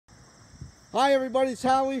Hi everybody, it's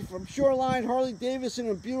Howie from Shoreline Harley-Davidson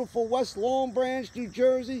in beautiful West Long Branch, New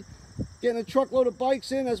Jersey. Getting a truckload of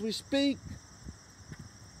bikes in as we speak.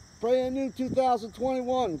 Brand new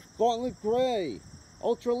 2021 Gauntlet Gray,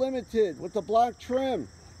 Ultra Limited with the black trim.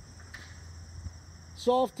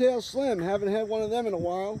 Softail Slim, haven't had one of them in a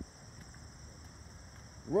while.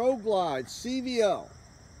 Road Glide CVL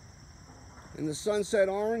in the sunset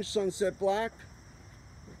orange, sunset black.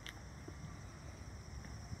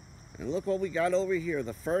 And look what we got over here,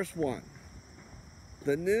 the first one.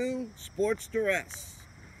 The new Sportster S.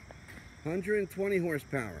 120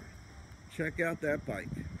 horsepower. Check out that bike.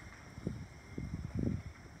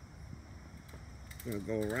 I'm going to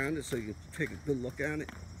go around it so you can take a good look at it.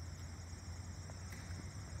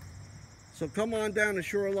 So come on down to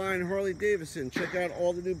Shoreline Harley-Davidson. Check out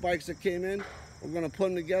all the new bikes that came in. We're going to put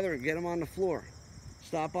them together and get them on the floor.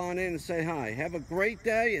 Stop on in and say hi. Have a great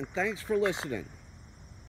day and thanks for listening.